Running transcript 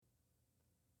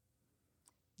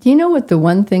Do you know what the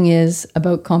one thing is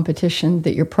about competition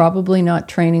that you're probably not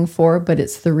training for, but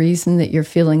it's the reason that you're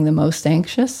feeling the most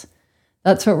anxious?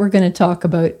 That's what we're going to talk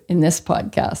about in this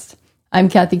podcast. I'm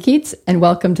Kathy Keats, and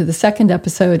welcome to the second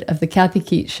episode of The Kathy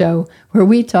Keats Show, where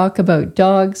we talk about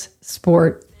dogs,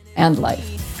 sport, and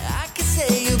life. I can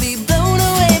say you'll be blown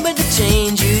away by the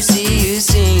change you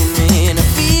see me, and I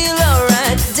feel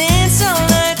alright, dance all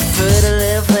night, put a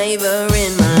little flavor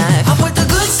in my life. I put the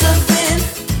good stuff in.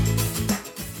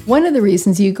 One of the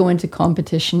reasons you go into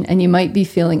competition and you might be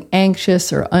feeling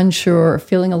anxious or unsure or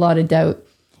feeling a lot of doubt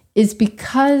is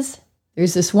because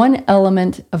there's this one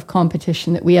element of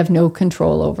competition that we have no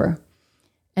control over,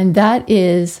 and that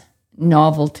is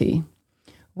novelty.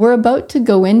 We're about to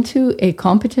go into a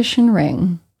competition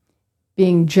ring,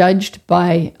 being judged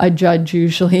by a judge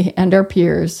usually and our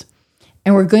peers,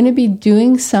 and we're going to be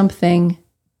doing something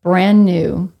brand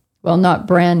new. Well, not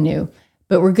brand new,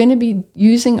 but we're going to be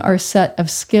using our set of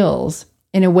skills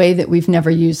in a way that we've never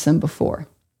used them before.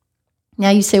 Now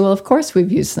you say, well, of course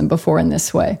we've used them before in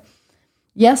this way.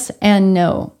 Yes and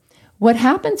no. What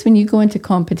happens when you go into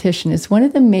competition is one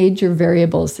of the major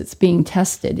variables that's being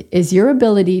tested is your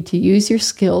ability to use your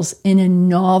skills in a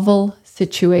novel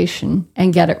situation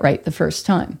and get it right the first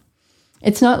time.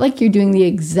 It's not like you're doing the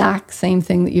exact same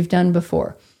thing that you've done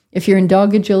before. If you're in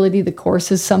dog agility, the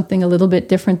course is something a little bit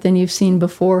different than you've seen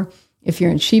before. If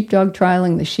you're in sheepdog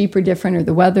trialing, the sheep are different, or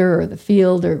the weather, or the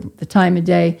field, or the time of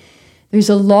day. There's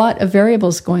a lot of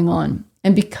variables going on.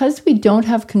 And because we don't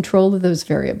have control of those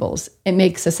variables, it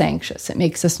makes us anxious. It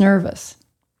makes us nervous.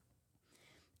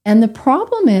 And the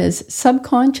problem is,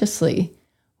 subconsciously,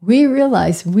 we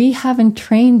realize we haven't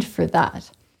trained for that.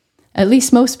 At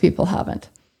least most people haven't.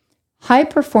 High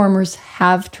performers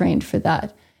have trained for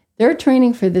that. They're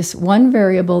training for this one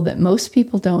variable that most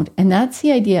people don't, and that's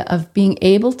the idea of being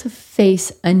able to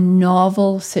face a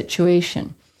novel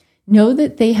situation. Know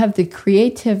that they have the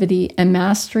creativity and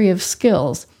mastery of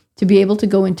skills to be able to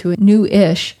go into a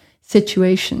new-ish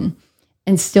situation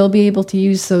and still be able to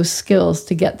use those skills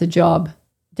to get the job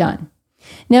done.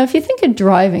 Now, if you think of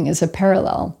driving as a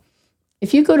parallel,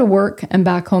 if you go to work and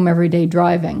back home every day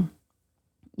driving,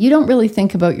 you don't really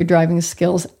think about your driving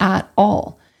skills at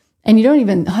all. And you don't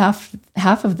even half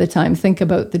of the time think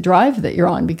about the drive that you're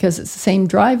on because it's the same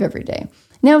drive every day.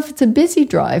 Now, if it's a busy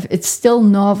drive, it's still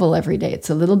novel every day. It's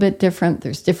a little bit different.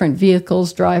 There's different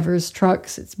vehicles, drivers,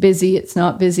 trucks. It's busy. It's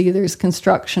not busy. There's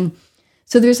construction.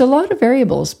 So there's a lot of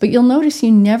variables, but you'll notice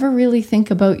you never really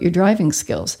think about your driving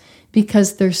skills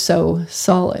because they're so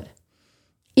solid.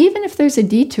 Even if there's a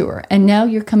detour and now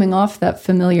you're coming off that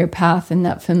familiar path and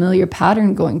that familiar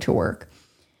pattern going to work,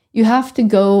 you have to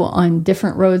go on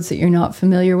different roads that you're not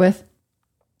familiar with.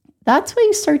 That's why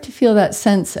you start to feel that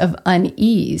sense of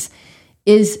unease,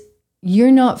 is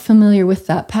you're not familiar with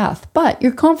that path, but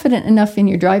you're confident enough in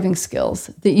your driving skills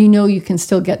that you know you can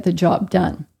still get the job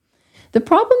done. The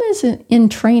problem is in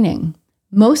training.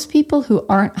 Most people who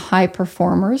aren't high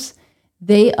performers,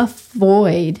 they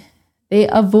avoid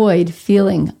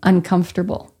feeling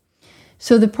uncomfortable.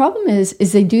 So the problem is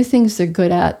they do things they're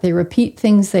good at, they repeat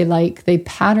things they like, they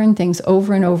pattern things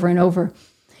over and over and over.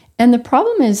 And the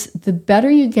problem is the better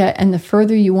you get and the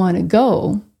further you want to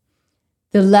go,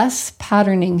 the less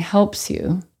patterning helps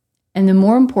you. And the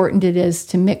more important it is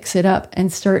to mix it up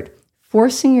and start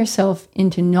forcing yourself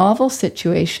into novel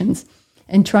situations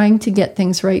and trying to get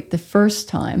things right the first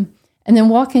time, and then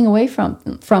walking away from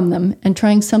them and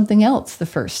trying something else the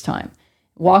first time.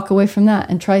 Walk away from that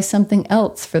and try something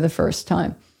else for the first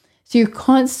time. So you're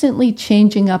constantly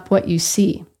changing up what you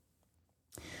see.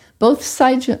 Both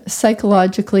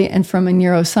psychologically and from a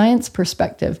neuroscience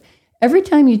perspective, every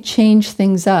time you change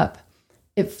things up,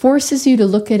 it forces you to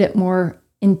look at it more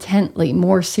intently,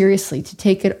 more seriously, to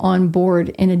take it on board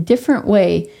in a different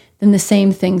way than the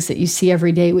same things that you see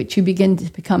every day, which you begin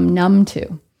to become numb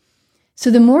to. So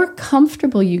the more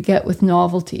comfortable you get with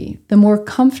novelty, the more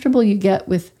comfortable you get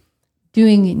with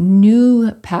doing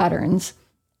new patterns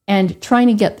and trying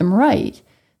to get them right,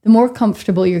 the more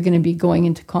comfortable you're going to be going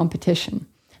into competition.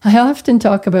 I often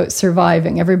talk about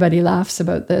surviving. Everybody laughs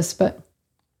about this, but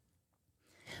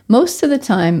most of the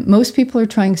time, most people are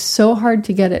trying so hard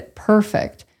to get it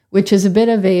perfect, which is a bit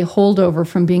of a holdover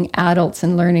from being adults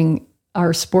and learning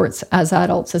our sports as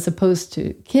adults as opposed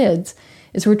to kids,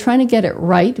 is we're trying to get it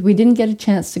right. We didn't get a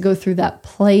chance to go through that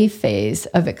play phase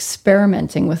of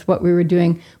experimenting with what we were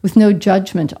doing with no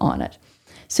judgment on it.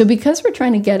 So because we're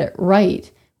trying to get it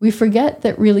right, we forget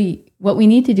that really what we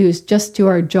need to do is just do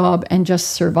our job and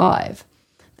just survive.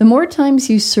 The more times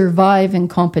you survive in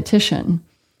competition,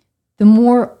 the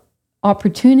more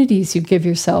opportunities you give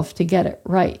yourself to get it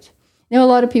right. Now, a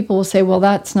lot of people will say, well,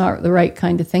 that's not the right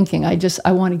kind of thinking.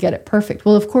 I want to get it perfect.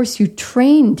 Well, of course, you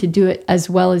train to do it as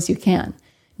well as you can.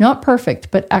 Not perfect,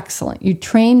 but excellent. You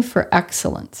train for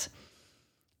excellence.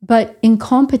 But in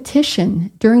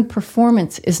competition, during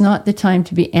performance is not the time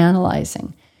to be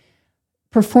analyzing.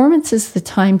 Performance is the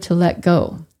time to let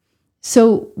go.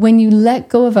 So when you let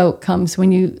go of outcomes,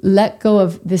 when you let go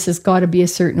of this has got to be a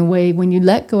certain way, when you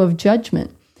let go of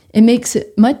judgment, it makes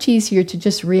it much easier to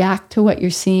just react to what you're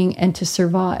seeing and to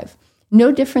survive.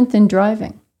 No different than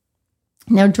driving.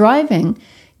 Now, driving,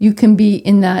 you can be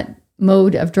in that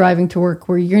mode of driving to work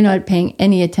where you're not paying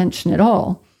any attention at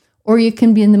all. Or you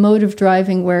can be in the mode of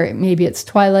driving where maybe it's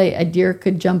twilight, a deer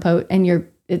could jump out and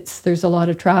there's a lot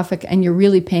of traffic and you're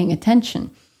really paying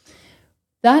attention.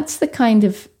 That's the kind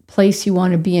of place you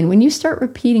want to be in. When you start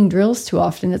repeating drills too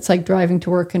often, it's like driving to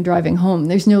work and driving home.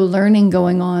 There's no learning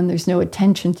going on. There's no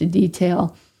attention to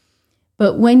detail.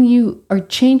 But when you are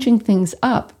changing things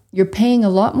up, you're paying a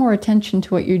lot more attention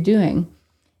to what you're doing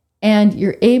and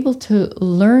you're able to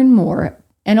learn more.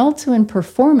 And also in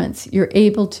performance, you're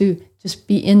able to just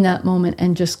be in that moment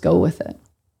and just go with it.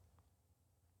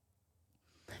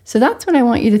 So that's what I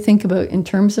want you to think about in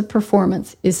terms of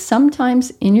performance is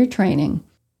sometimes in your training,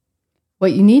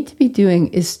 what you need to be doing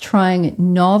is trying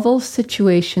novel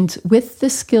situations with the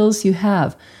skills you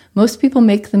have. Most people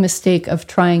make the mistake of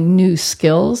trying new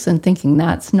skills and thinking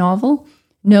that's novel.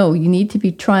 No, you need to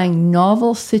be trying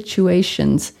novel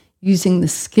situations using the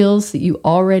skills that you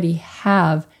already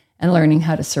have and learning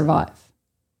how to survive.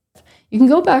 You can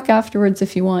go back afterwards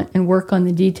if you want and work on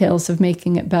the details of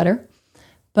making it better.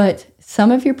 But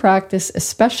some of your practice,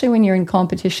 especially when you're in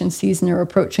competition season or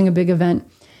approaching a big event,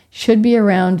 should be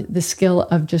around the skill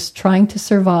of just trying to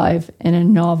survive in a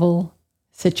novel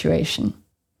situation.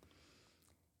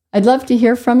 I'd love to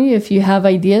hear from you. If you have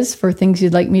ideas for things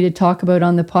you'd like me to talk about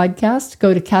on the podcast,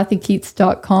 go to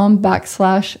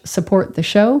kathykeats.com/support the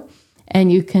show. And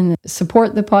you can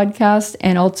support the podcast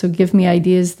and also give me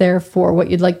ideas there for what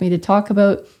you'd like me to talk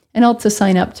about and also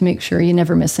sign up to make sure you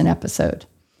never miss an episode.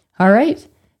 All right.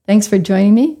 Thanks for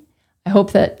joining me. I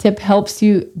hope that tip helps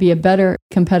you be a better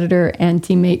competitor and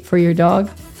teammate for your dog.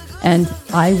 And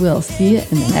I will see you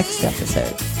in the next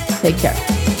episode. Take care.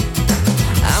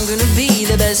 I'm gonna be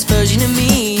the best version of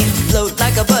me. Float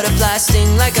like a butterfly,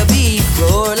 sting like a bee,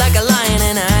 roar like a lion,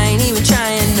 and I ain't even